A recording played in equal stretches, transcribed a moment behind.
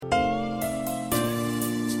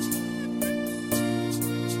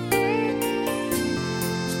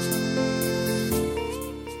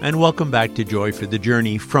And welcome back to Joy for the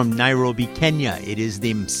Journey from Nairobi, Kenya. It is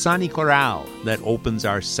the Msani Chorale that opens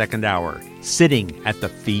our second hour, Sitting at the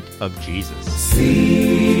Feet of Jesus.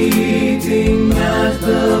 Sitting at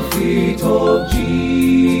the feet of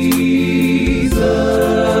Jesus.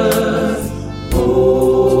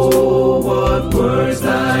 Oh, what words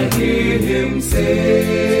I hear him say.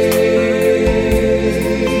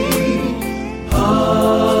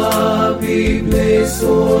 Happy place,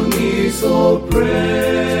 so near, so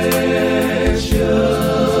precious.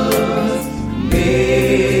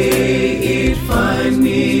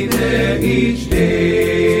 Each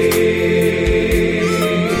day,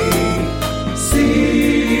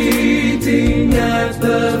 sitting at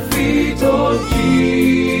the feet of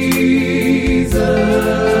Jesus,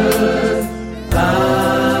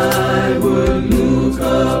 I will look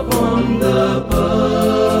upon the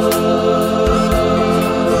past,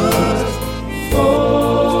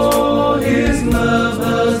 for his love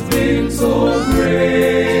has been so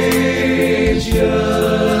gracious.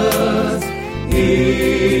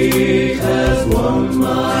 It has won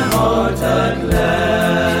my heart at last.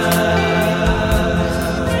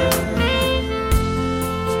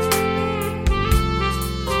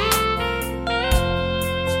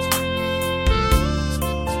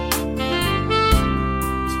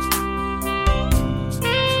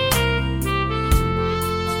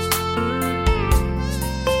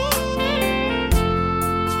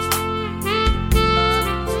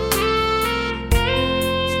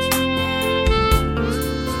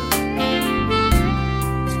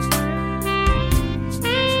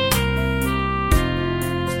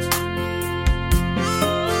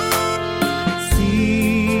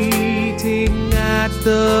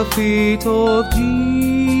 The feet of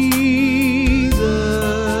Jesus,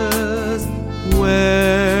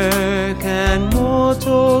 where can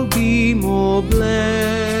mortal be more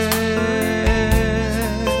blessed?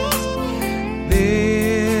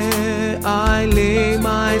 There I lay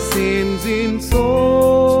my sins in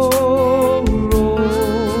sorrow,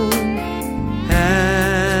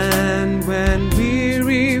 and when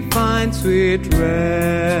weary find sweet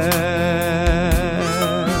rest.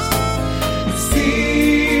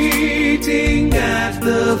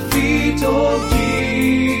 The feet of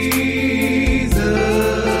Jesus,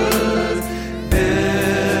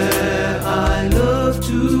 there I love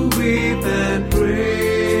to weep and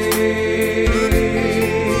pray,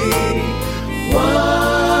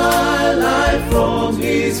 while I from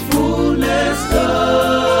his fullness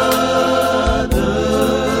gather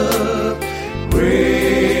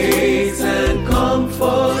grace and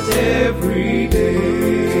comfort every day.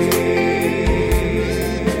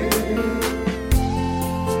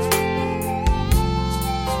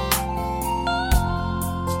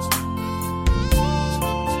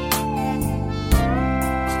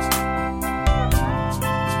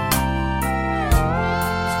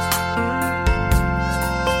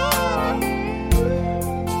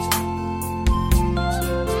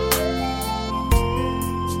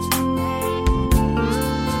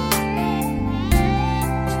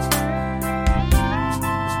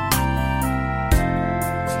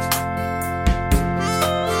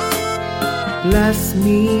 Bless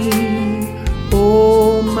me,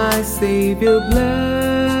 oh my Savior,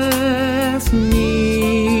 bless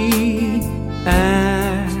me,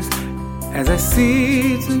 as I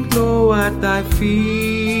sit low at thy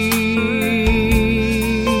feet.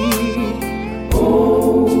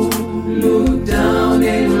 Oh, look down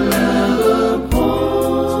in love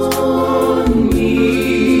upon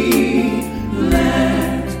me,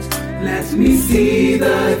 let me see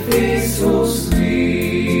thy face so sweet.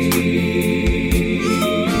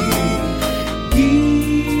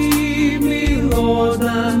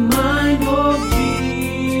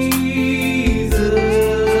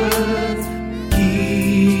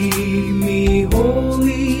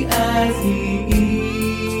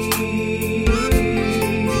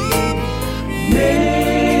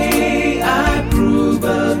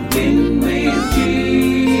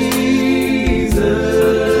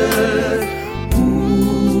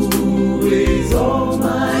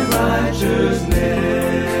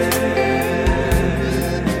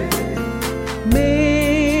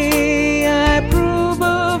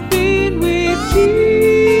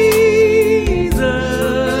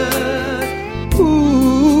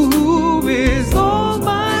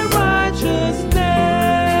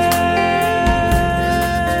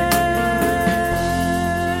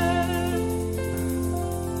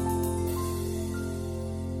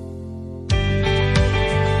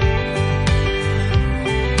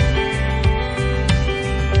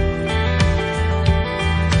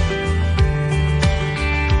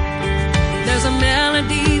 There's a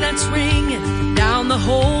melody that's ringing down the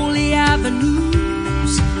whole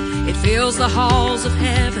fills the halls of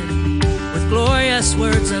heaven with glorious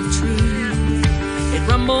words of truth. It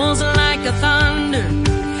rumbles like a thunder,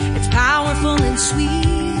 it's powerful and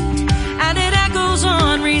sweet, and it echoes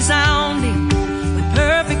on resounding with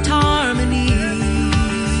perfect harmony.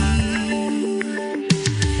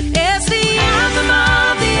 It's the anthem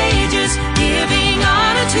of the ages, giving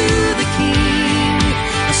honor to the King,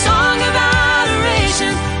 a song of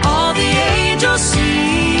adoration, all the angels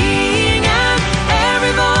sing, and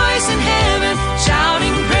every voice in heaven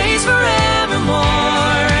shouting praise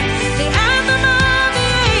forevermore. The anthem of the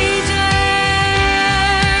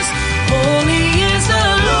ages, holy is the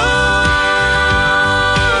Lord,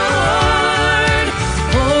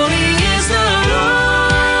 holy is the Lord.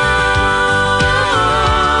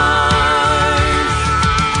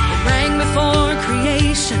 It rang before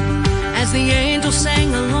creation as the angels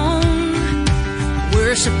sang alone,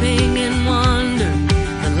 worshiping in wonder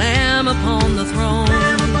the Lamb upon the throne.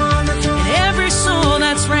 And every soul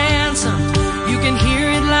that's ransomed, you can hear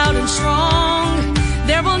it loud and strong.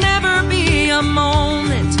 There will never be a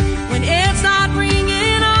moment when it's not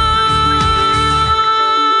ringing on.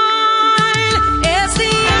 It's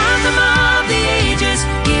the anthem of the ages,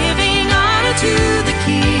 giving honor to the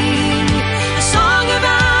King, a song of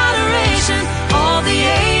adoration, all the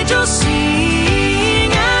angels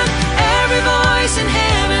sing, and every voice in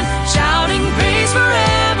heaven shouting praise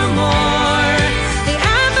forevermore. The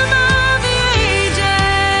anthem of the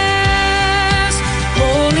ages,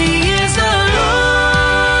 holy is the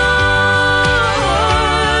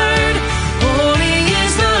Lord, holy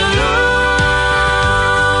is the Lord.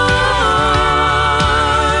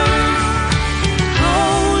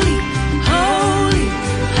 Holy, holy,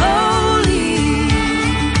 holy,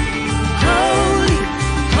 holy,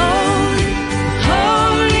 holy,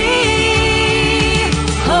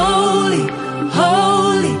 holy,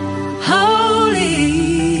 holy, holy,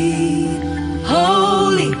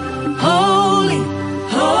 holy, holy,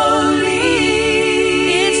 holy.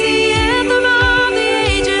 It's the anthem of the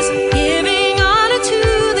ages, giving honor to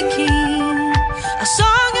the King, a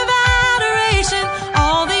song of adoration,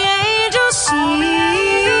 all the angels sing.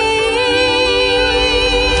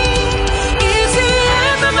 It's the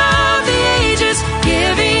anthem of the ages,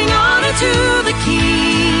 giving honor to the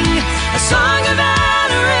King, a song of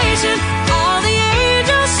adoration, all the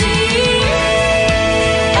angels sing.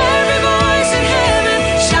 Every voice in heaven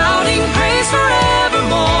shouting praise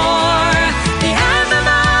forevermore. The anthem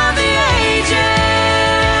of the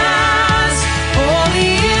ages,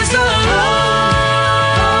 holy is the Lord,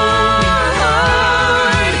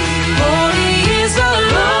 holy is the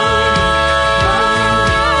Lord,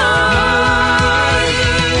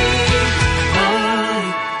 holy,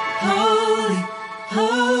 holy,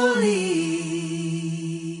 holy.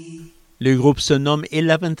 Le groupe se nomme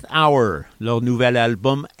 11th Hour, leur nouvel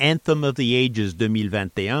album Anthem of the Ages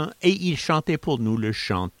 2021, et ils chantaient pour nous le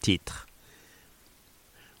chant titre.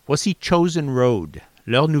 Voici Chosen Road,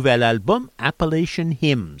 leur nouvel album Appalachian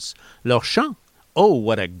Hymns, leur chant Oh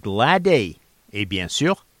What a Glad Day, et bien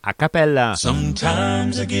sûr, a cappella.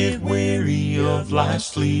 Sometimes I get weary of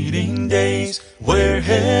life's fleeting days, where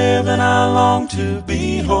heaven I long to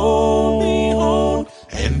behold,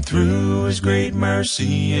 and through His great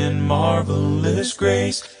mercy and marvelous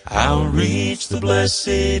grace, I'll reach the blessed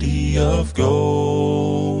city of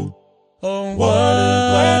gold. Oh, what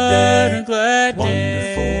a glad day,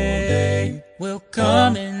 wonderful day, will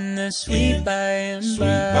come in the sweet by and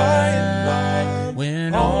by,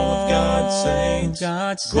 when all of God's saints,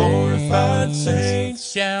 glorified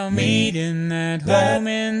saints, shall meet in that home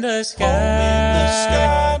in the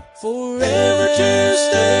sky, forever to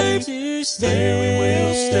stay, there we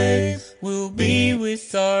will stay, we'll be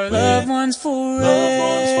with our loved ones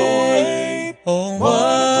forever. Oh,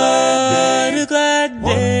 what a glad day,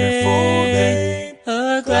 wonderful day,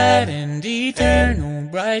 a glad and eternal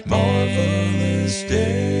bright marvelous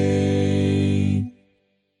day.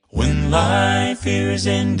 When life here is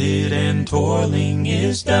ended and toiling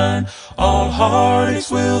is done, all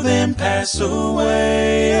heartaches will then pass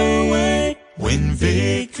away. When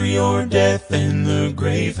victory or death and the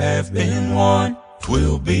grave have been won,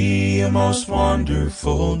 'twill be a most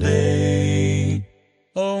wonderful day.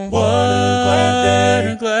 Oh, what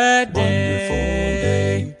a glad day, wonderful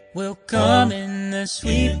day, will come in the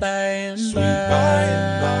sweet by and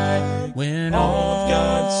by, when all of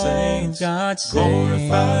God's saints,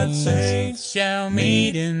 glorified saints, shall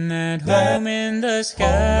meet in that home in the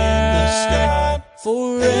sky,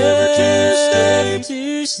 forever to stay,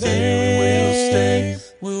 there we will stay,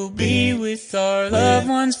 we'll be with our loved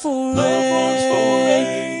ones forever.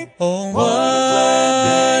 Oh,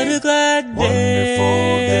 what a glad day,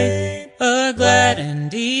 wonderful day, a glad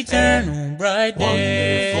and eternal eternal bright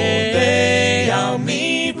day. Wonderful day, I'll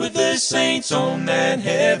meet with the saints on that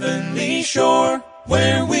heavenly shore,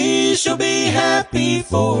 where we shall be happy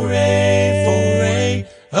forever.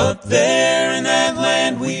 Up there in that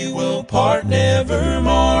land we will part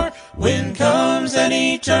nevermore, when comes that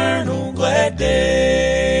eternal glad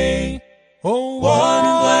day. Oh, What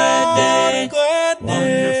a glad day,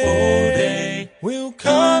 wonderful day, will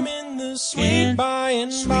come in the sweet by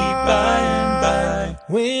and sweet by and by,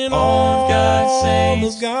 when all of God's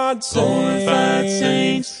saints, of God's glorified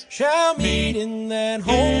saints, shall meet in that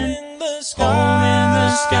home in the sky, home in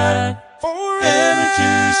the sky, forever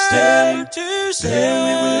to stay, there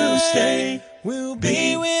we will stay, we'll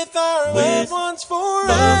be with our with loved ones forever.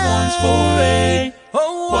 loved ones forever.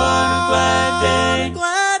 Oh, What a glad day,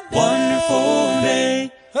 wonderful day,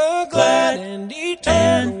 a glad and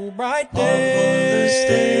eternal bright day. marvelous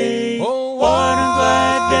day. Oh, What a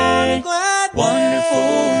glad day,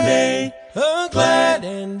 wonderful day, a glad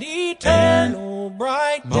and eternal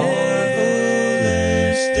bright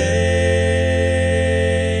marvelous day.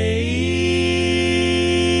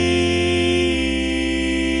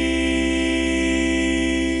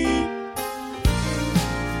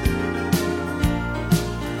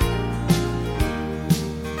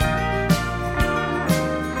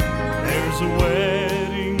 There's a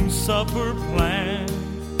wedding supper planned,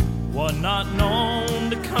 one not known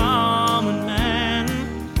to common man.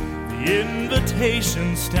 The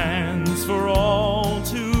invitation stands for all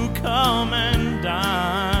to come and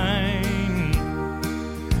dine.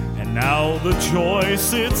 And now the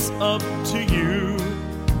choice, it's up to you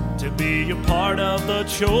to be a part of the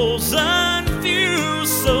chosen few.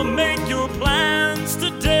 So make your plans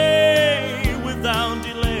today without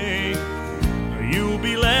delay, or you'll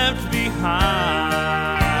be left behind.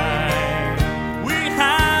 We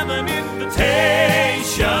have an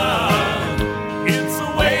invitation, it's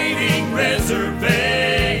a waiting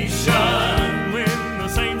reservation, when the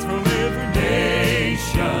saints from every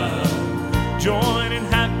nation join in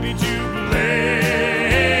happy jubilation.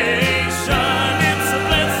 It's a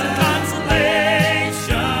blessed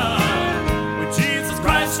consolation, with Jesus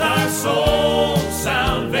Christ our soul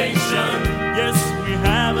salvation. Yes, we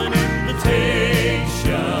have an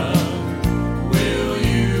invitation. Will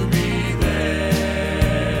you be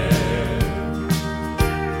there?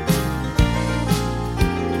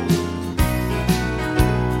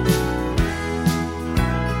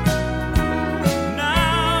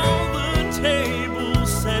 Now the table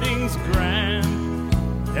setting's grand,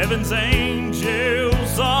 heaven's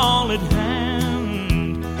angels all at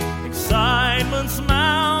hand, excitement's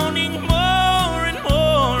mounting more and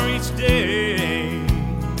more each day.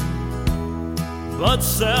 But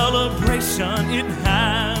celebration, it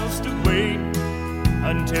has to wait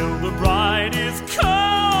until the bride is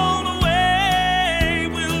called away.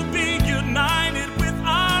 We'll be united with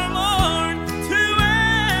our Lord to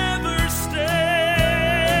ever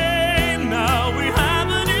stay. Now we have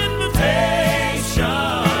an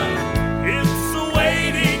invitation, it's a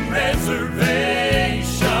waiting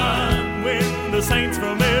reservation, when the saints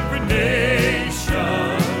from every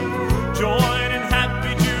nation join in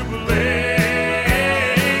happy jubilation.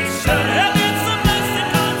 And it's a blessed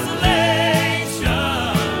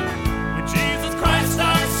consolation, with Jesus Christ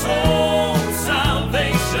our soul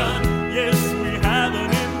salvation. Yes, we have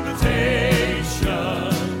an invitation.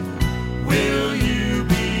 Will you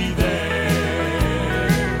be there?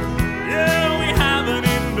 Yeah, we have an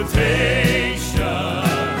invitation.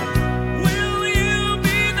 Will you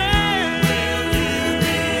be there? Will you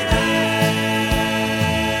be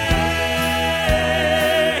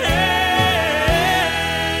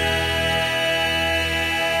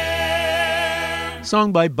there?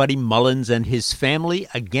 Song by Buddy Mullins and his family,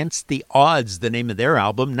 Against the Odds, the name of their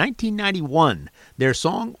album, 1991. Their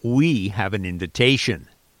song, We Have an Invitation.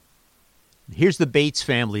 Here's the Bates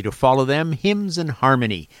family to follow them, Hymns and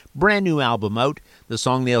Harmony. Brand new album out. The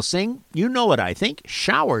song they'll sing, you know it, I think,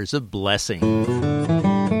 Showers of Blessing.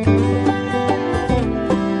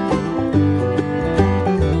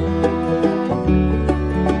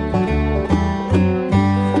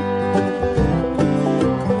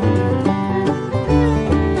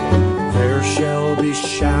 There shall be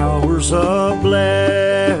showers of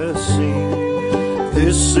blessing.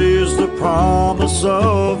 This is the promise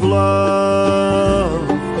of love.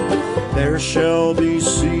 There shall be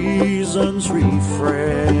seasons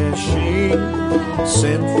refreshing,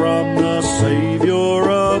 sent from the Savior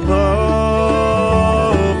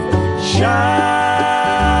above.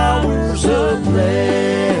 Showers of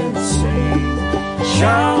blessing,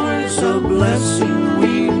 showers of blessing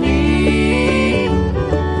we need.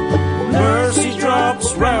 Mercy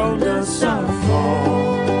drops round us are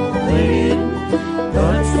falling.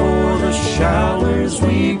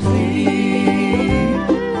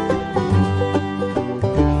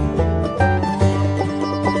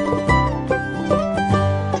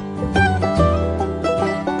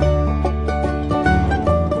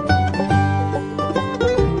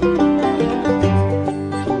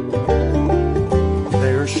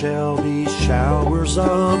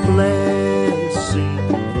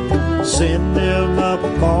 Send them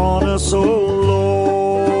upon us, O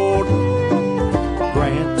Lord.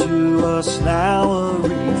 Grant to us now a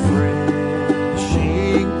refreshing.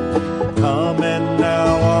 Come and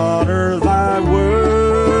now honor thy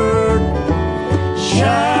word.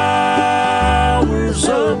 Showers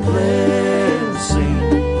of blessing,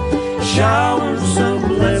 showers of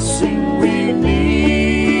blessing we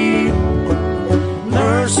need.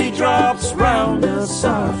 Mercy drops round us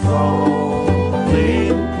are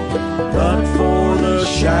falling, but for the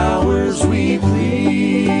showers we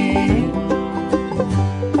plead.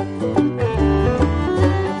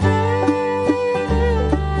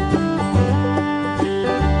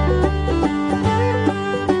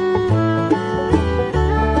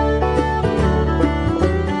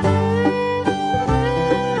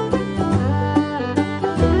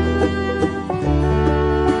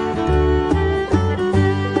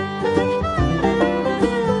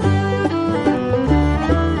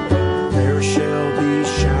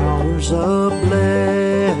 Of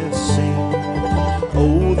blessing,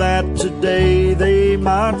 oh, that today they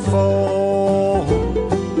might fall.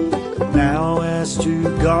 Now as to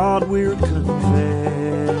God we're confessing,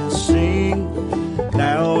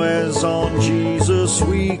 now as on Jesus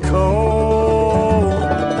we call.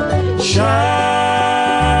 Showers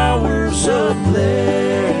of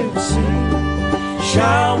blessing,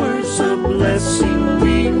 showers of blessing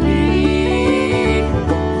we need.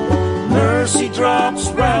 Mercy drops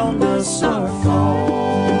round us are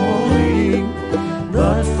falling,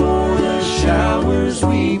 but for the showers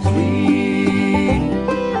we plead.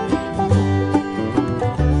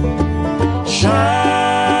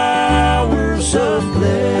 Showers of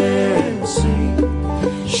blessing,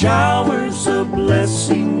 showers of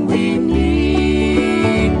blessing we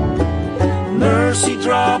need. Mercy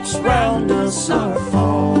drops round us are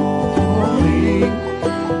falling,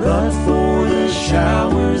 but for the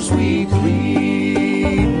showers we plead.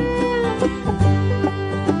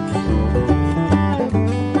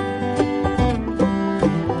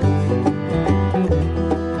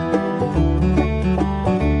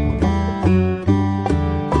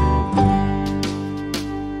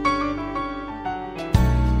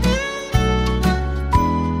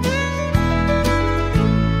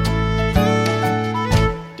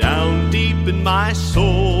 Down deep in my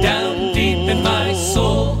soul, Down deep in my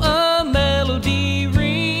soul, a melody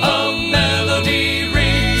rings.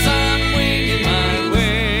 I'm winging my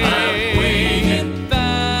way. I'm winging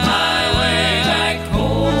my way back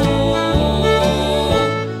home.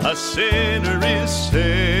 a sinner is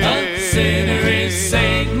saved. A sinner is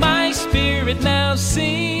saved. My spirit now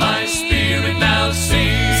sings. My spirit now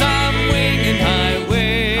sings. I'm winging my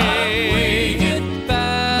way. I'm winging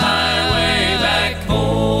my way back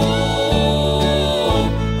home.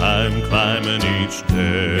 I'm climbing each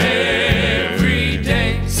day. Every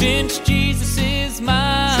day since Jesus is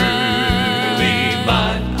mine. Truly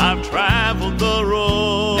mine. I've traveled the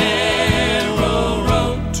road, Narrow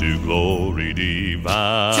road to glory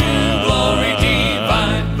divine. to glory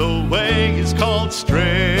divine. The way is called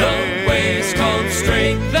straight. The way is called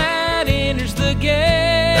straight. That enters the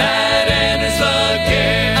gate. That enters the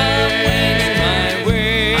gate. I'm winging my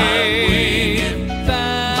way. I'm winging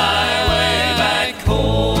my way back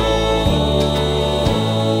home.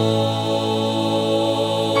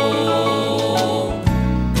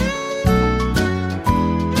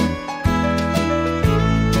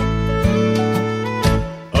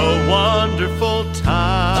 A wonderful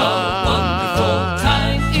time. A wonderful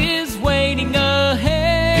time is waiting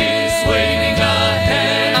ahead. Is waiting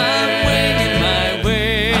ahead. I'm winging my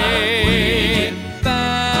way. I'm winging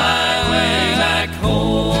my way back home.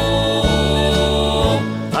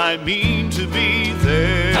 I mean to be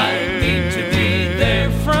there. I mean to be there.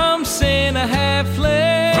 From sin I have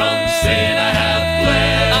fled. From sin I have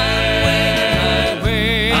fled. I'm winging my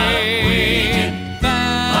way. I'm winging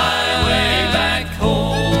my way back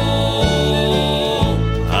home.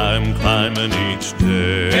 I'm climbing each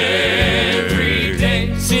day. Every day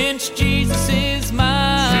since Jesus is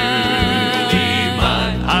mine. Truly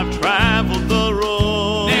mine. I've traveled the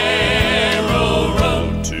road, Narrow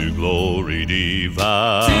road to glory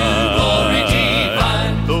divine. to glory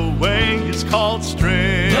divine. The way is called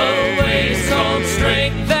straight. The way is called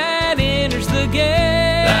straight. That enters the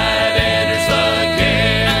gate. That enters the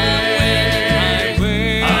gate. I'm winging my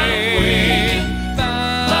way. I'm winging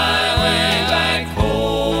my way back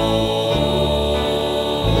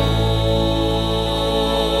home.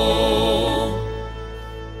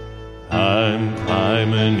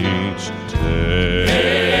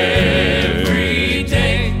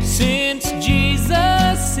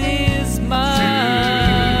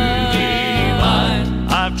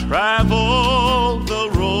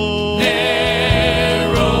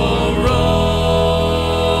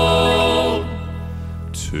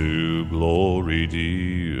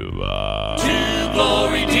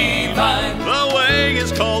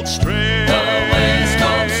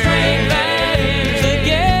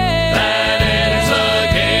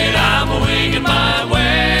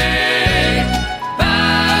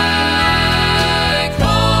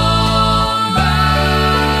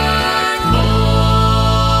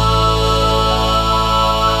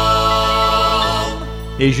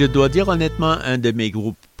 Et je dois dire honnêtement, un de mes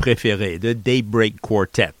groupes préférés, The Daybreak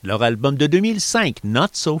Quartet, leur album de 2005, Not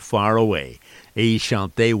So Far Away, et ils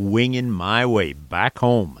chantaient Wingin' My Way Back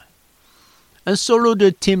Home. Un solo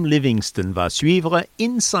de Tim Livingston va suivre,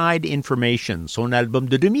 Inside Information, son album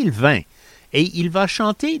de 2020, et il va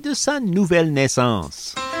chanter de sa nouvelle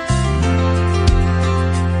naissance.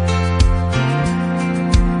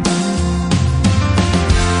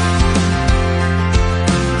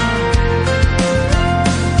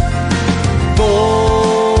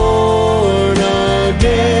 Born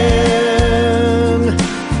again,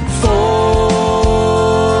 forgiven,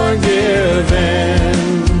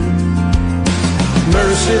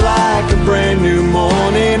 mercy like a brand new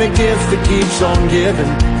morning, a gift that keeps on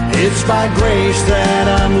giving. It's by grace that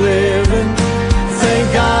I'm living.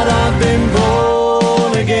 Thank God I've been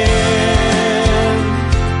born again.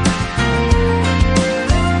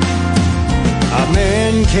 A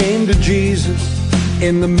man came to Jesus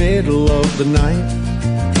in the middle of the night.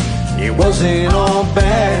 It wasn't all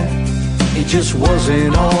bad, it just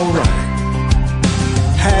wasn't all right.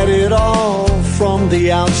 Had it all from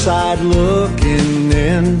the outside looking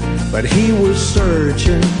in, but he was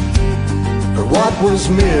searching for what was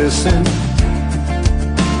missing.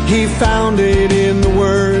 He found it in the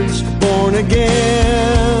words, born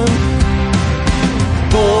again.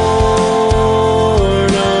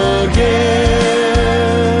 Born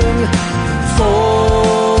again, forgiven,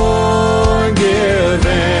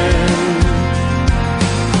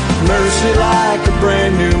 mercy like a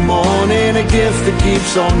brand new morning, a gift that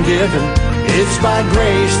keeps on giving. It's by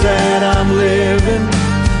grace that I'm living.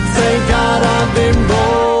 Thank God I've been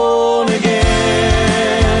born again.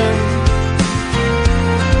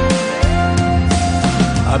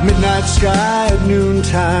 A midnight sky at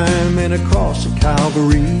noontime and a cross of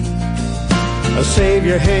Calvary, a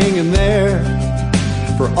Savior hanging there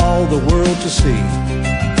for all the world to see.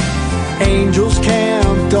 Angels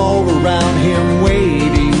camped all around him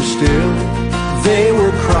waiting still. They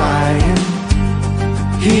were crying,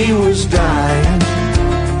 he was dying,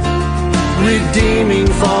 redeeming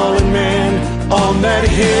fallen man on that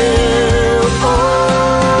hill.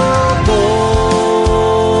 Oh,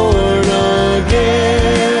 born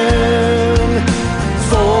again,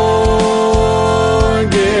 forgiven,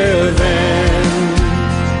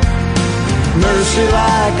 mercy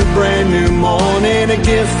like a brand new morning, a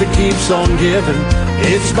gift that keeps on giving.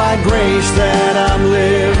 It's by grace that I'm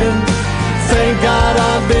living. Thank God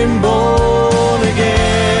I've been born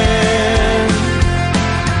again.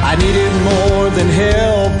 I needed more than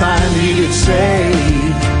help, I needed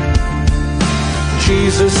saved.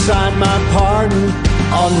 Jesus signed my pardon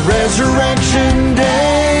on Resurrection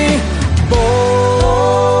Day.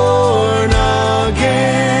 Born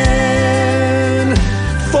again,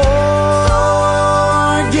 forgiven,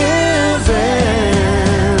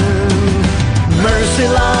 mercy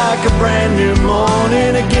like a brand new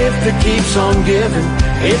morning, a gift that keeps on giving.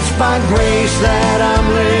 It's by grace that I'm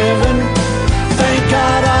living. Thank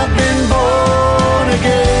God I've been born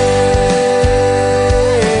again.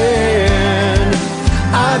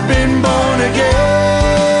 I've been born again.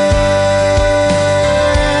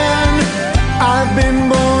 I've been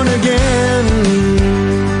born again.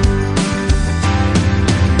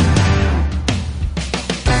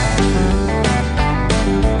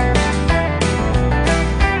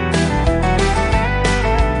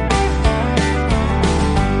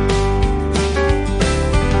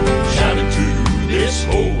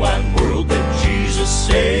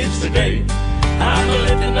 Saves the day. I'm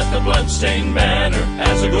lifting up the bloodstained banner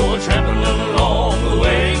as I go trampling along the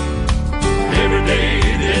way. Every day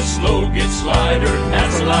this load gets lighter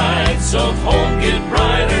as the lights of home get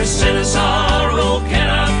brighter. Sin and sorrow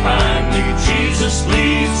cannot find me. Jesus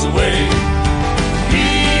leads the way.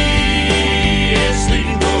 He is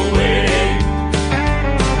leading the way.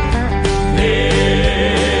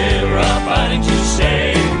 Never abiding to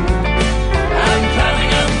stay. I'm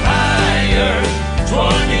climbing up higher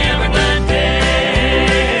toward the ever-glad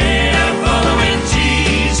day. I'm following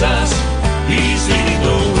Jesus, he's leading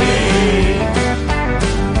the way.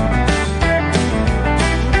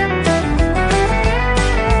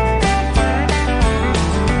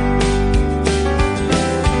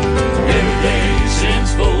 Every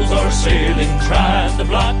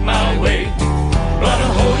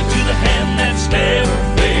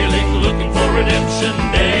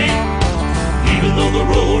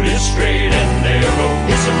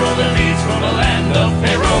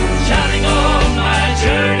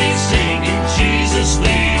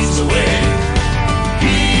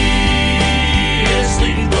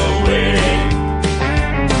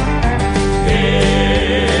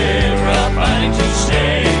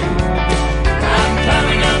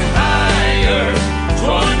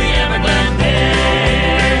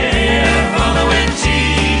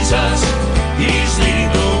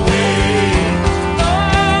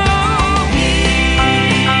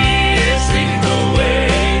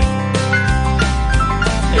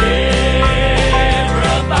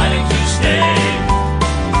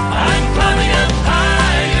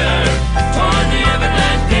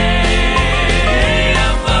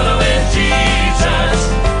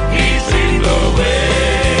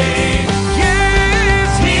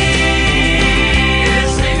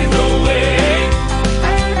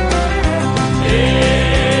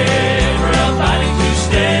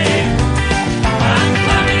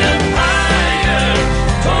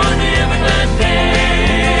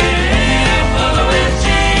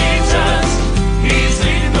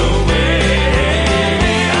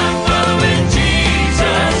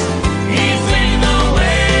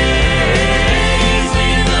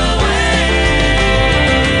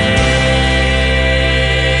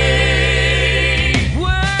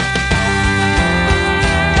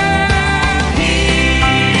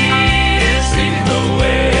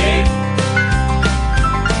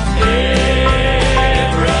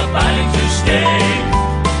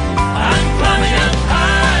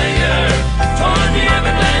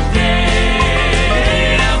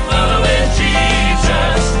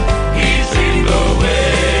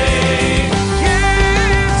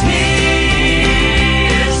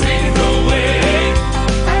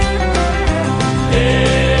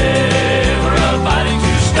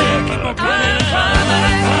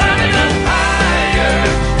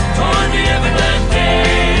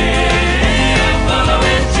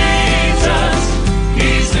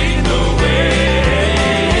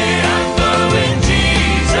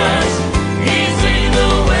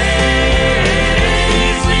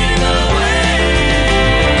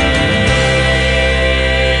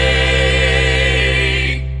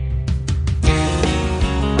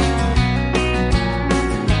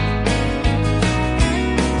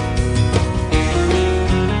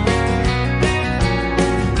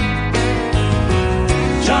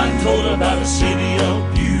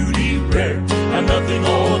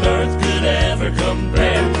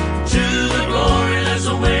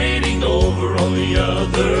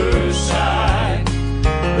other side.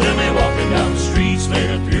 We'll be walking down the streets made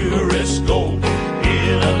of purest gold,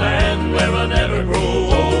 in a land where we'll never grow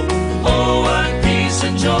old. Oh, what peace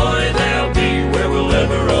and joy there'll be where we'll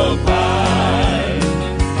ever abide.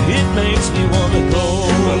 It makes me want to go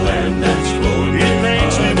to a land that's flowing. It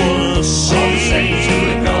makes me want to sing. All the saints who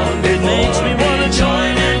have gone before. It makes me want to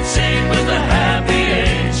join and sing with the happy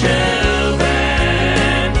angel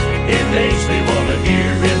band. It makes me want to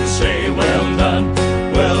hear him say, well done,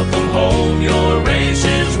 welcome home, your race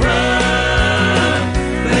is run.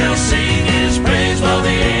 They'll sing his praise while the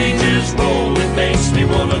angels roll. It makes me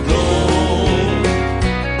want to go.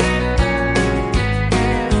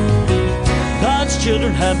 God's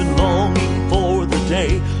children have been longing for the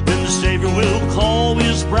day when the Savior will call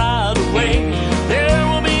his bride away. There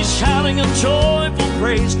will be shouting of joyful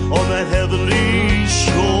praise on that heavenly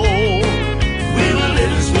shore. We will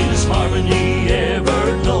live the sweetest harmony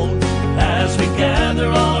ever known as we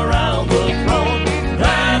gather all around the throne.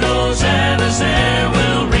 Thine hosannas there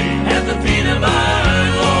will ring at the feet of our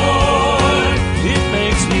Lord. It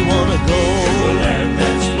makes me want to go to a land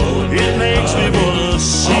that's flowing. It makes me want to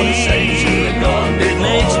sing. All the saints who have gone before. It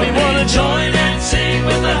makes me want to join and sing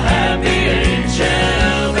with the happy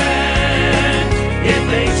angel band. It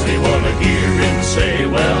makes me want to hear him say,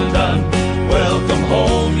 well done, welcome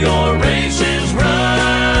home, your race is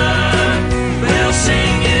run. They'll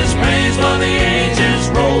sing his praise while the angels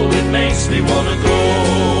roll. It makes me want to go.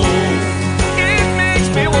 It makes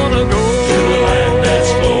me want to go to a land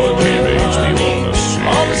that's flowing. It makes me want to sing.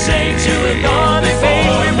 All the saints who have gone before. It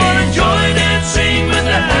makes me want to join and sing with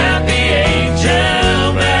the happy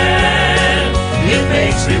angel band. It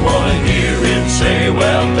makes me want to hear him say,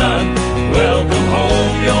 well done, welcome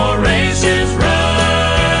home, your race is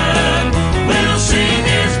run. We'll sing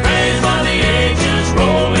his praise while the angels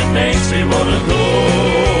roll. It makes me want to go.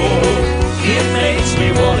 It makes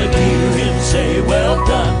me want to hear him say, well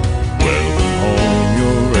done, welcome home,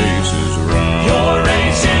 your race is run. Your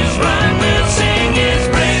race is run. We'll sing his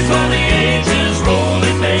praise while the angels roll.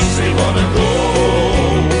 It makes me want to go.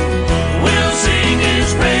 We'll sing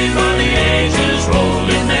his praise while the angels roll.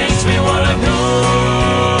 It makes me want to go.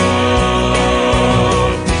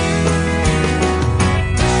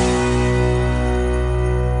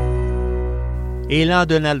 Élan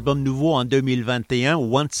d'un album nouveau en 2021,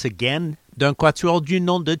 Once Again, d'un quatuor du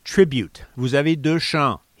nom de Tribute. Vous avez deux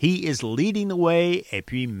chants, He is Leading the Way et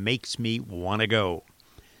puis Makes Me Wanna Go.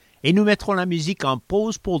 Et nous mettrons la musique en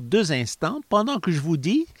pause pour 2 instants pendant que je vous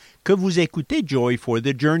dis que vous écoutez Joy for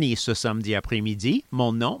the Journey ce samedi après-midi.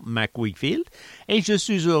 Mon nom, Mac Wakefield, et je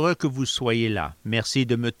suis heureux que vous soyez là. Merci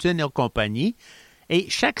de me tenir compagnie. Et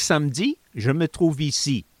chaque samedi, je me trouve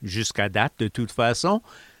ici, jusqu'à date de toute façon,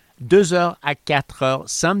 2h à 4h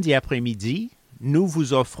samedi après-midi, nous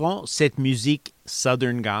vous offrons cette musique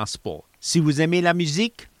Southern Gospel. Si vous aimez la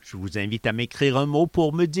musique, je vous invite à m'écrire un mot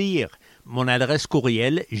pour me dire. Mon adresse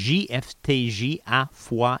courriel,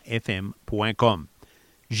 jftj@foifm.com.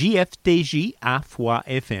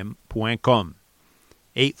 jftj@foifm.com.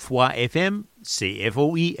 Et Foi FM, c'est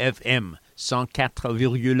FOIFM,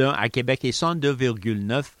 104,1 à Québec et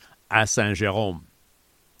 102,9 à Saint-Jérôme.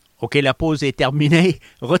 OK, la pause est terminée.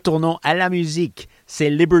 Retournons à la musique.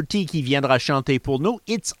 C'est Liberty qui viendra chanter pour nous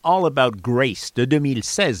It's All About Grace de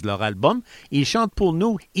 2016, leur album. Il chante pour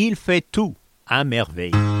nous Il fait tout à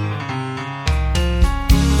merveille.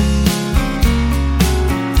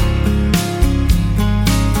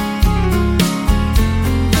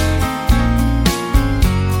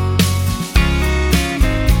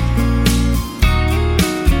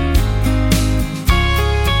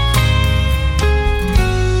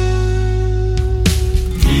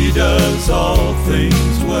 He does all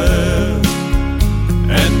things well,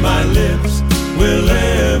 and my lips will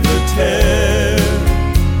ever tell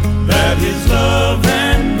that his love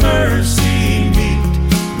and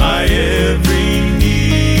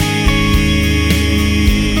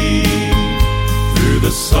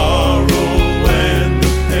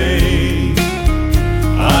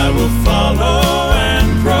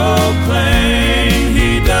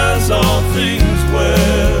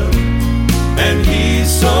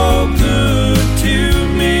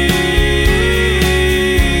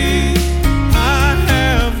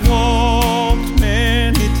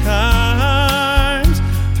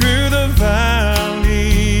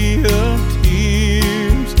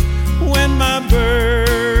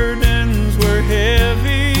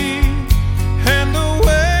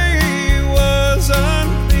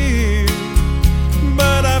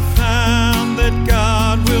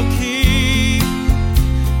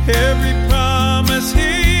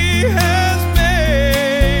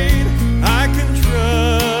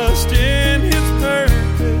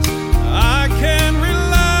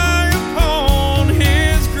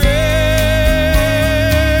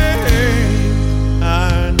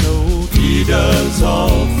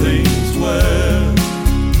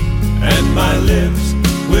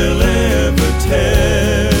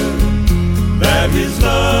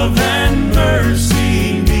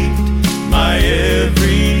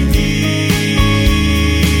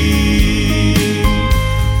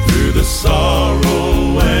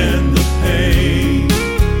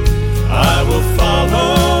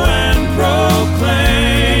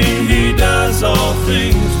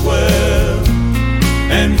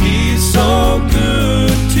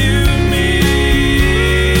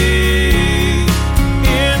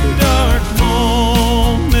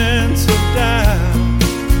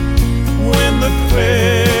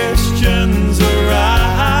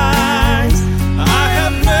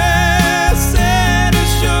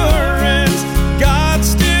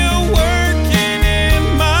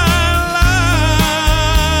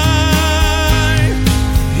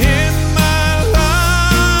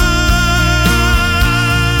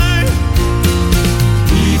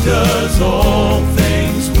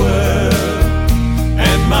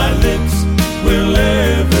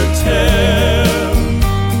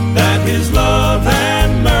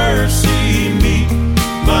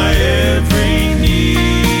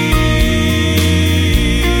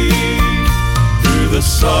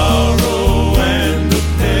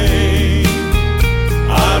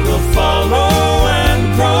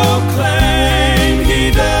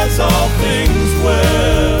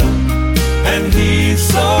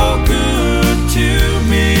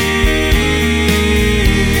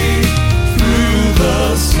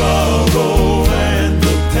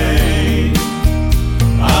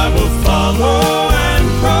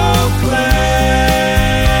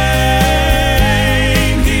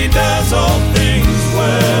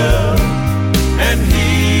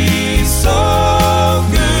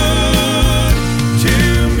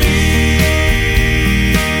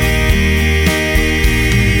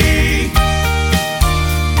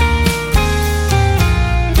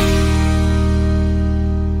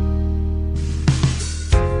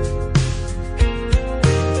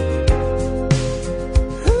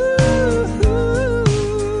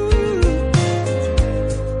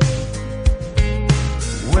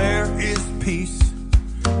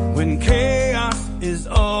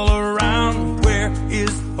all around. Where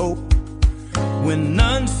is hope when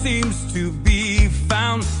none seems to be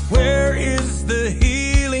found? Where is the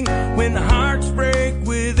healing when hearts break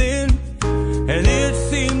within and it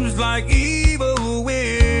seems like evil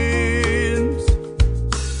wins?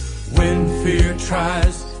 When fear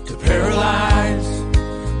tries to paralyze,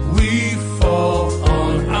 we fall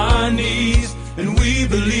on our knees and we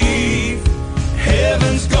believe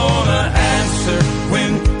heaven's gonna answer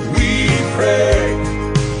when we pray.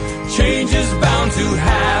 Change is bound to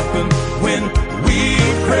happen when we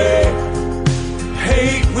pray.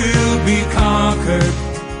 Hate will be conquered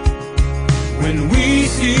when we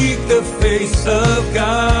seek the face of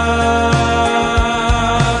God.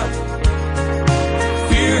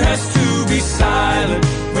 Fear has to be silent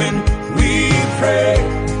when we pray.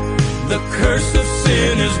 The curse of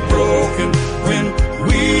sin is broken when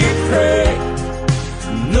we pray.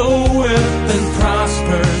 No weapon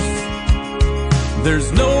prospers. There's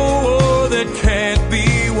no war that can't be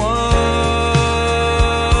won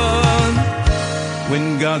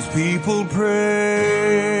when God's people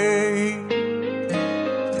pray.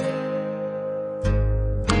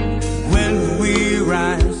 When we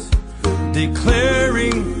rise,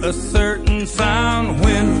 declaring a certain sound.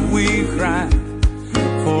 When we cry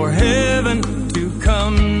for heaven to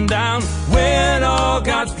come down. When all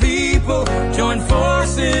God's people join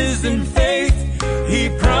forces in faith, He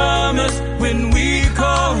promised when we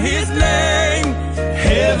call His name,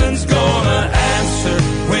 heaven's gonna answer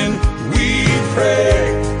when we pray.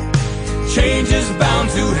 Change is bound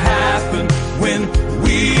to happen when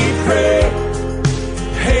we pray.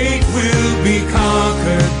 Hate will be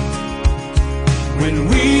conquered when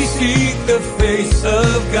we seek the face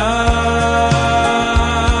of God.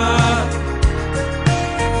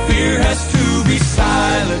 Fear has to be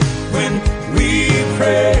silent when we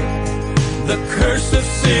pray. The curse of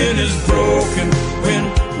sin is broken when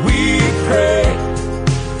we pray.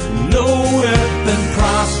 No weapon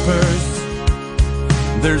prospers.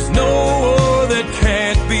 There's no war that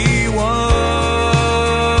can't be won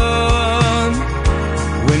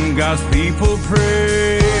when God's people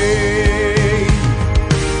pray.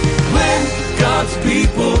 When God's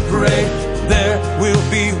people pray, there will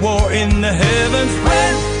be war in the heavens.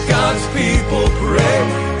 When God's people pray,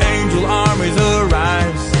 angel armies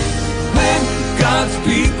arise. When God's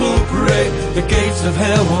people pray, the gates of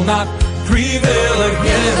hell will not prevail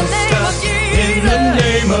against us. In the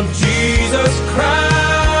name of Jesus Christ,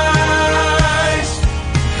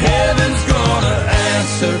 heaven's gonna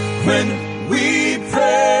answer when we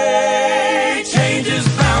pray. Change is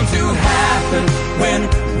bound to happen when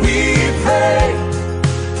we pray.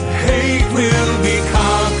 Hate will be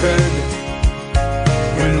conquered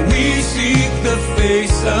when we seek the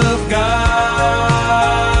face of God.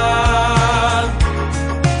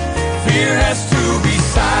 Fear has to be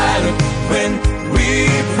silent when we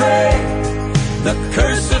pray. The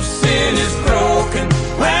curse of sin is broken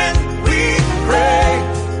when we pray.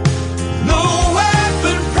 No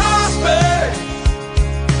weapon prospers.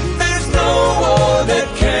 There's no war that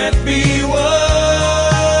can't be won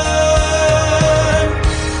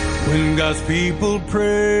when God's people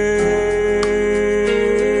pray.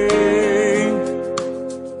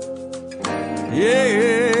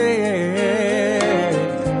 Yeah,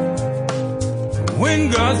 when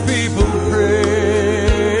God's people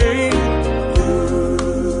pray.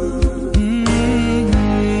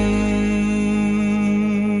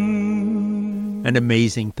 And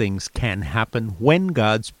amazing things can happen when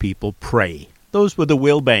God's people pray. Those were the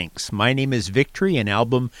Wilbanks. My name is Victory, an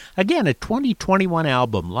album, again, a 2021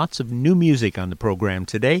 album. Lots of new music on the program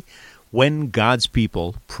today. When God's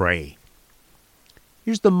People Pray.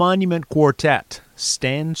 Here's the Monument Quartet,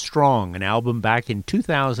 Stand Strong, an album back in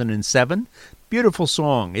 2007. Beautiful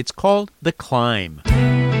song. It's called The Climb.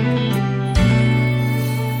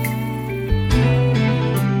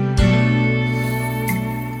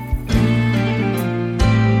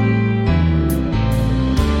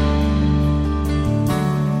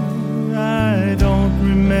 I don't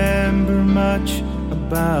remember much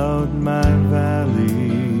about my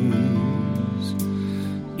valleys,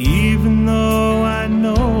 even though I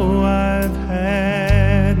know I've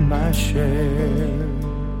had my share.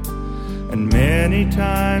 And many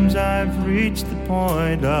times I've reached the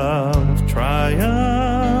point of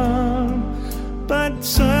triumph, but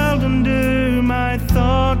seldom do my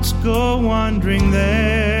thoughts go wandering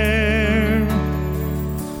there.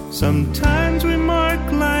 Sometimes we mark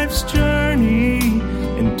life's journey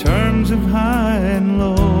in terms of high and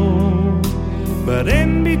low, but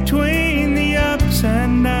in between the ups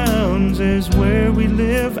and downs is where we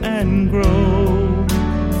live and grow.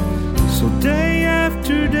 So day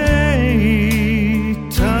after day,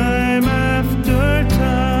 time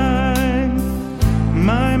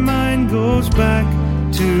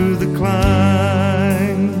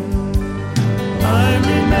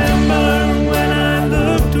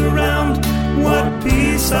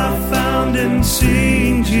found in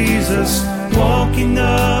seeing Jesus walking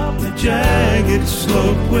up the jagged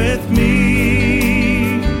slope with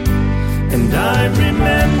me. And I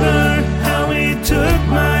remember how he took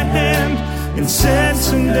my hand and said,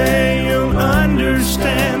 someday you'll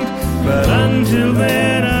understand, but until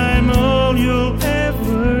then I'm all you'll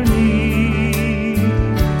ever need.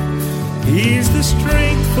 He's the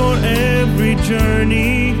strength for every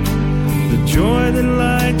journey, the joy that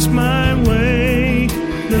lights my way.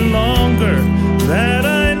 The longer that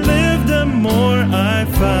I live, the more I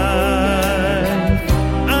find.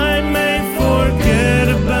 I may forget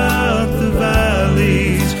about the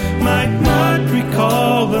valleys, might not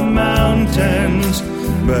recall the mountains,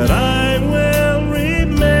 but I will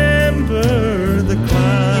remember the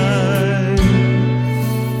climb.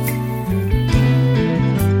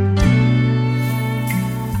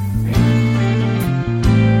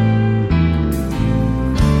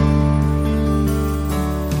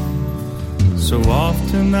 So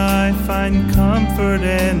often I find comfort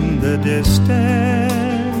in the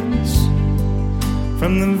distance,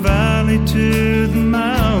 from the valley to the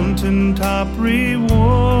mountaintop reward.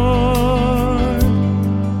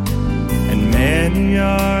 And many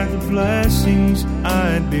are the blessings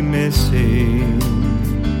I'd be missing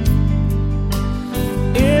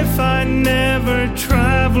if I never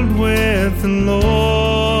traveled with the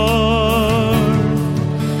Lord.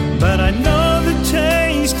 But I know the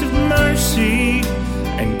taste of mercy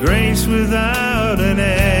and grace without an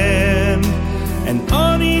end. And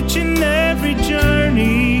on each and every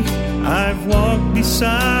journey I've walked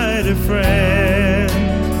beside a friend.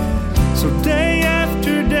 So day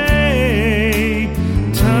after day,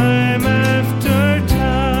 time after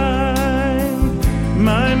time,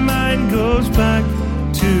 my mind goes back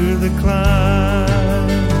to the climb.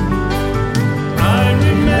 I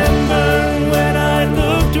remember when I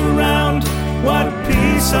looked around, what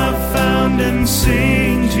peace I found in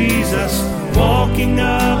seeing Jesus walking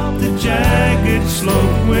up the jagged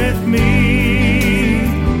slope with me.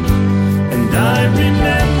 And I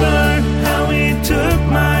remember how he took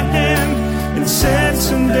my hand and said,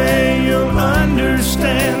 someday you'll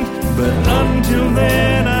understand, but until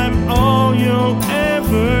then I'm all you'll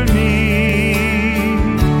ever need.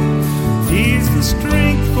 He's the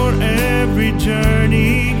strength for every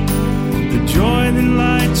journey, the joy that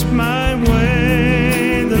lights my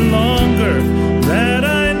way. The longer that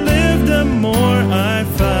I live, the more I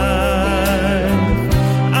find.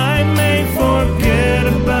 I may forget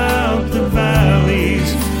about the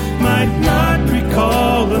valleys, might not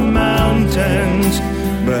recall the mountains,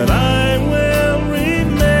 but I will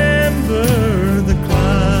remember the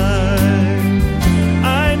climb.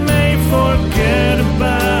 I may forget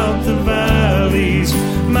about the valleys,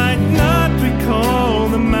 might not recall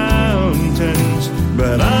the mountains,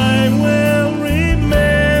 but I will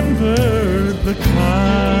remember the climb.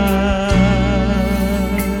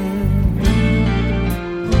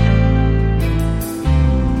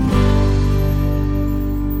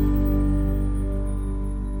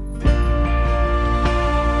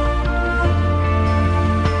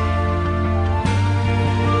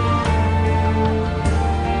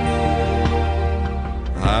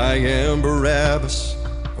 I am Barabbas,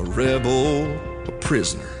 a rebel, a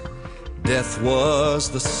prisoner. Death was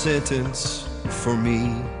the sentence for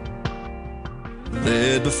me.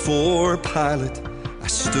 Led before Pilate, I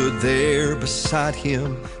stood there beside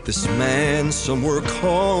him, this man some were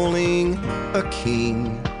calling a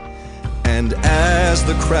king. And as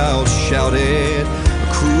the crowd shouted,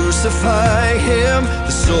 crucify him,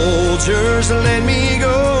 the soldiers let me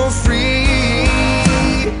go free.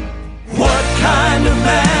 What kind of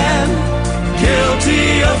man,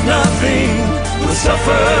 guilty of nothing, will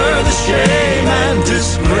suffer the shame and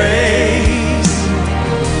disgrace?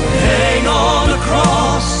 Hang on a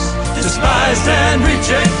cross, despised and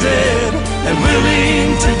rejected, and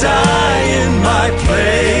willing to die in my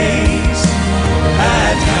place.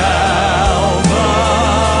 At Calvary,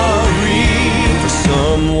 For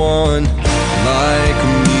someone like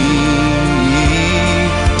me,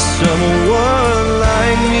 someone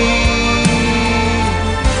like me.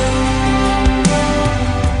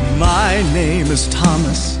 My name is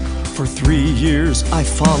Thomas. For 3 years I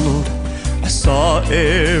followed. I saw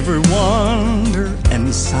every wonder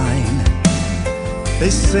and sign. They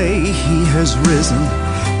say he has risen,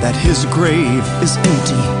 that his grave is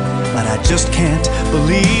empty, but I just can't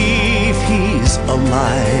believe he's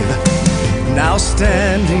alive. Now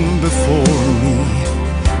standing before me,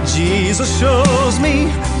 Jesus shows me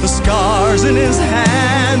the scars in his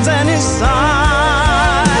hands and his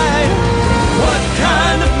side. what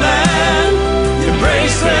kind of man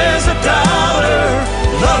embraces a doubter,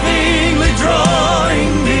 lovingly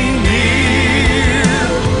drawing me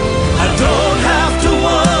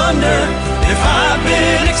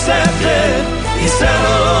He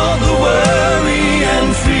settled the worry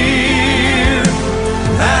and fear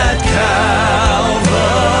at Calvary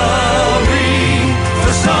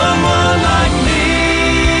for someone like me.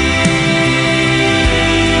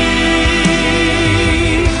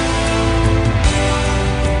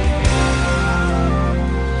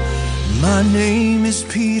 My name is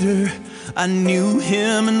Peter. I knew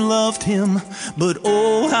him and loved him, but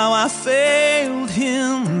oh, how I failed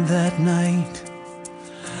him that night.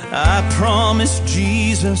 I promised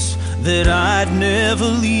Jesus that I'd never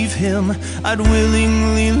leave him. I'd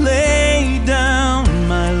willingly lay down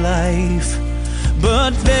my life.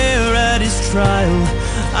 But there at his trial,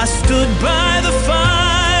 I stood by the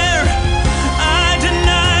fire. I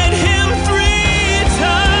denied him 3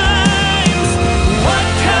 times. What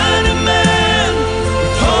kind of man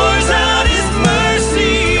pours out his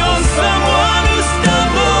mercy on someone who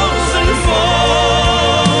stumbles and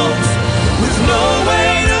falls with no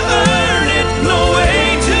way to earn it, no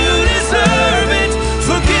way to deserve it?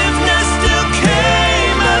 Forgiveness still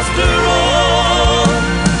came after all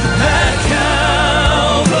at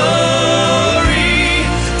Calvary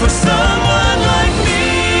for someone like me.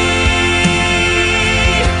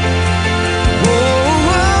 Oh,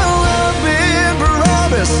 I've been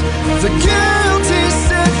Barabbas, the guilty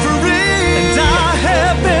set free, and I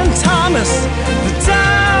have been Thomas, the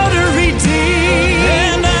doubter redeemed,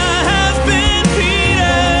 and I have been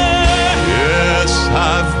Peter. Yes,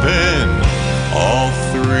 I've been all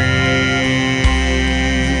 3.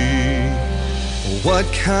 What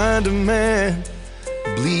kind of man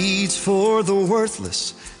bleeds for the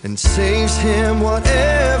worthless and saves him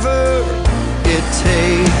whatever it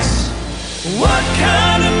takes? What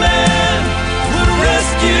kind of man would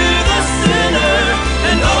rescue the sinner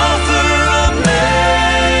and offer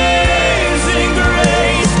amazing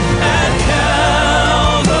grace at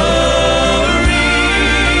Calvary?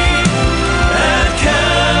 At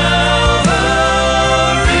Calvary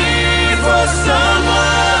for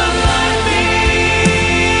someone like me.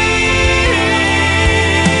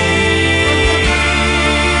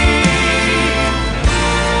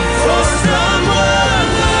 For someone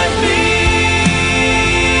like me.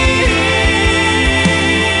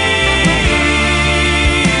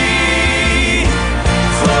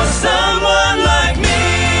 For someone like me.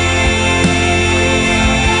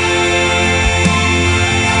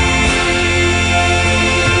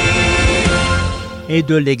 Et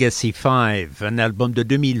de Legacy 5, un album de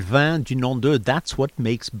 2020 du nom de That's What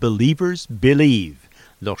Makes Believers Believe.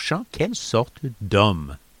 Leur chant, quelle sorte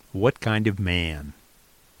d'homme? What kind of man?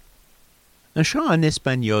 Un chant en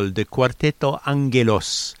espagnol de Cuarteto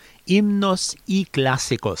Angelos, Hymnos y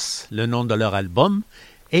Clásicos, le nom de leur album,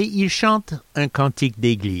 et ils chantent un cantique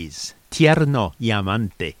d'église, Tierno y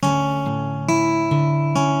Amante.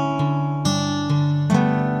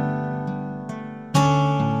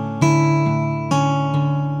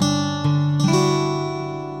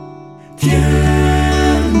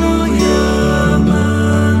 Tierno y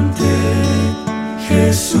amante,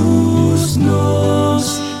 Jesús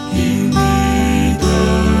nos invita,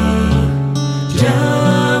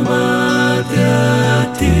 llámate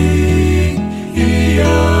a ti y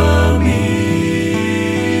a mí.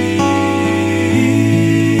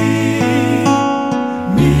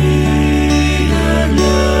 Mírale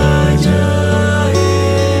allá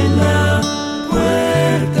en la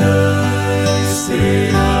puerta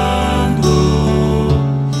esperando,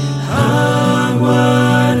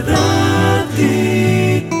 aguarda a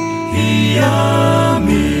ti y a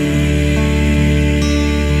mí.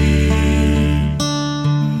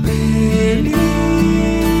 Venid,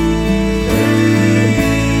 venid,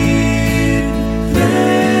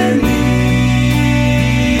 venid,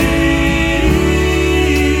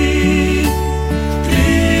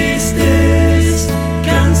 tristes,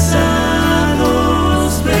 cansados,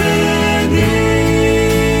 venid,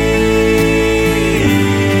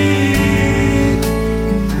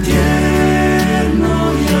 tierno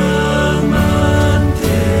y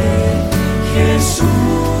amante,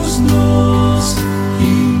 Jesús nos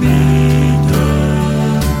invita.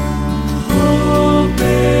 Oh,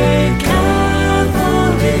 pecadores,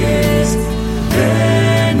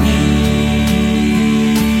 venid.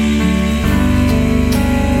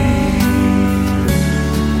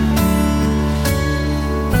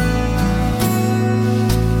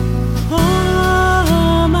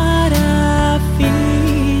 Oh, maravilla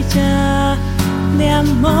de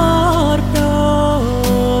amor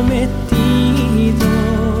prometido,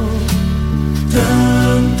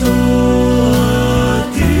 tanto a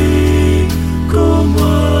ti como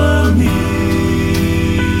a mí.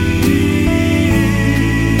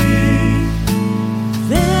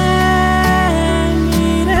 Ven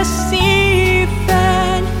y recibe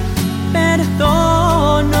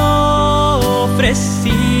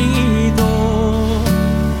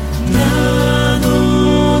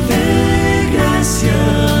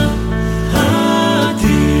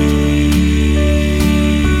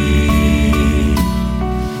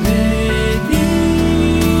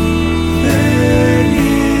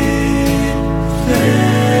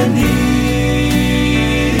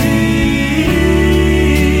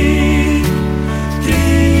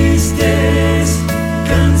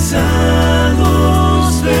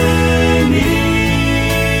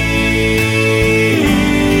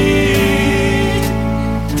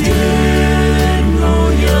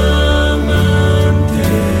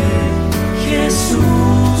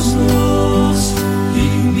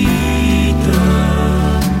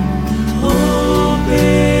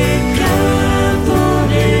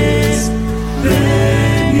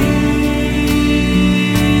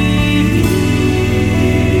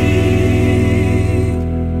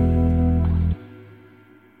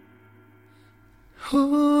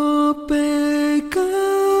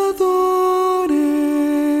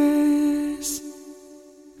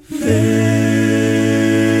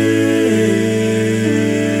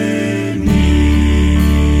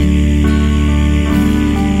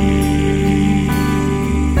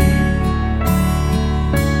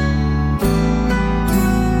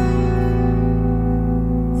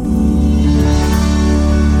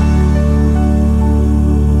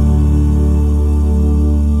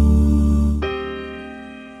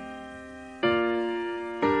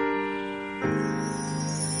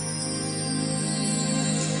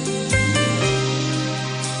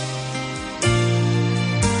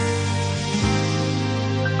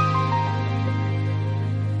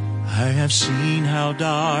have seen how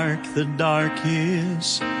dark the dark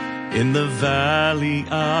is in the valley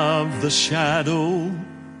of the shadow,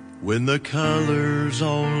 when the colors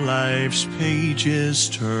on life's pages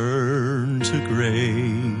turn to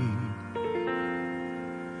gray.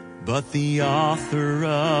 But the author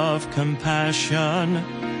of compassion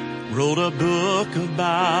wrote a book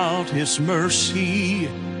about His mercy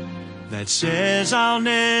that says I'll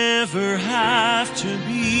never have to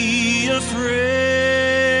be afraid.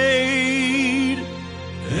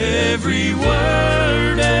 Every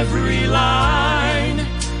word, every line,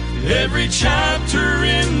 every chapter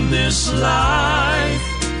in this life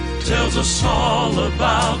tells us all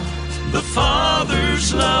about the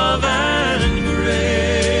Father's love and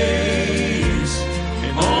grace.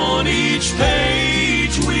 And on each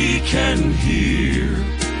page we can hear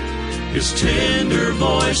His tender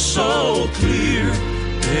voice so clear.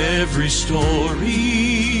 Every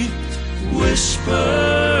story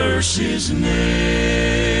whispers His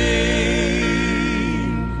name.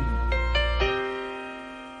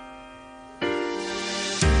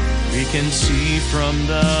 We can see from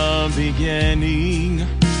the beginning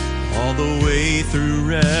all the way through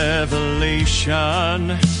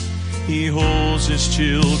Revelation, He holds His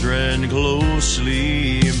children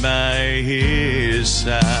closely by His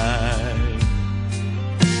side.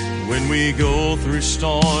 When we go through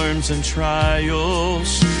storms and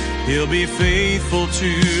trials, He'll be faithful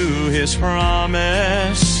to His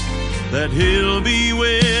promise that He'll be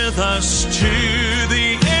with us to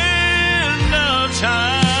the end of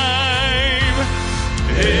time.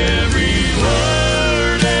 Every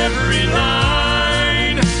word, every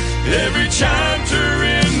line, every chapter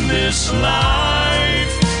in this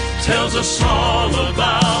life tells us all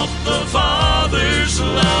about the Father's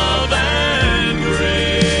love and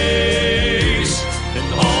grace.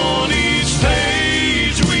 And on each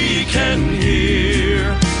page we can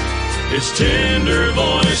hear His tender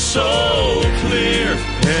voice so clear.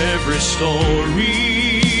 Every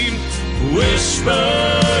story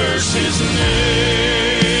whispers His name.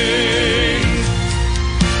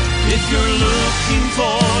 If you're looking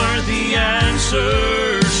for the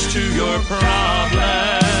answers to your problems,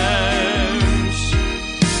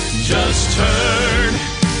 just turn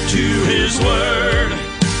to His Word,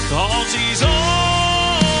 'cause He's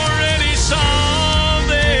already solved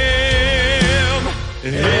them.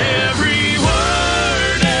 Every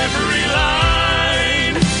word, every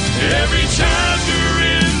line, every chapter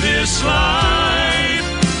in this life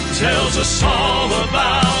tells us all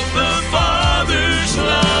about the Father's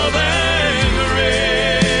love and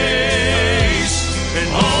grace. And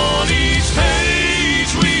on each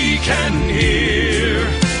page we can hear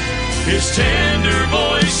His tender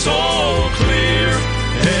voice so clear.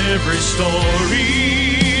 Every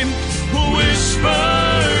story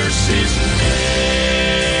whispers His name.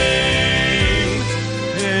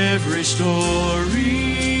 Every story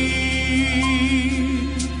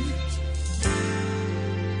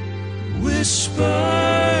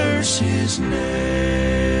whispers His name.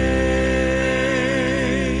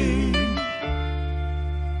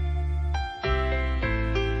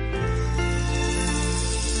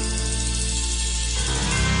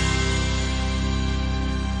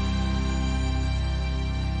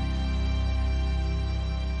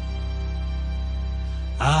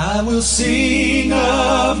 I will sing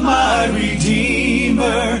of my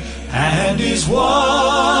Redeemer and His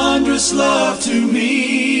wondrous love to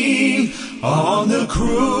me. On the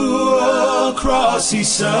cruel cross He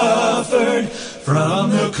suffered,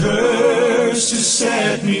 from the curse to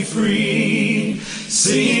set me free.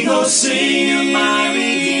 Sing, oh sing of my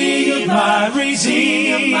Redeemer, my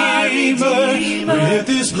Redeemer. With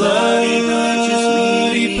His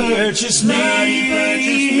blood He purchased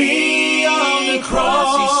me. On the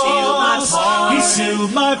cross He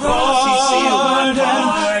sealed my part,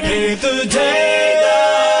 and paid the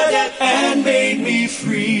debt and made me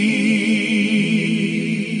free.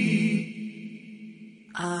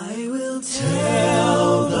 I will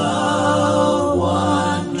tell the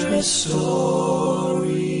wondrous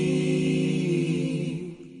story,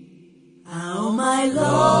 how my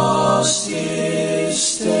lost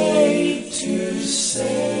estate to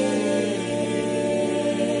save.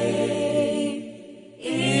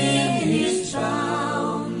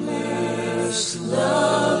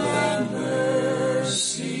 Love and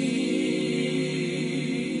mercy,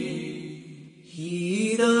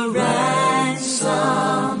 He the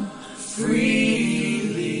ransom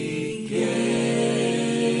freely gave.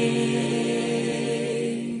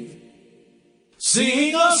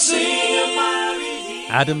 Sing, oh sing of my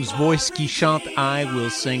Redeemer. Adam's Voice qui chante I Will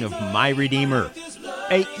Sing of My Redeemer.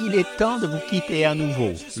 Et il est temps de vous quitter à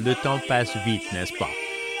nouveau. Le temps passe vite, n'est-ce pas?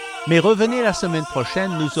 Mais revenez la semaine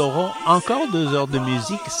prochaine, nous aurons encore 2 heures de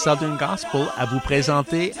musique Southern Gospel à vous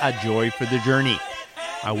présenter à Joy for the Journey.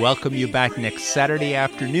 I welcome you back next Saturday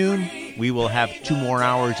afternoon. We will have 2 more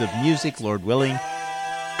hours of music, Lord willing,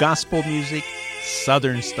 gospel music,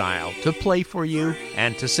 Southern style, to play for you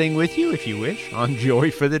and to sing with you, if you wish, on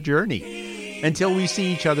Joy for the Journey. Until we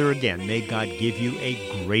see each other again, may God give you a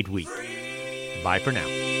great week. Bye for now.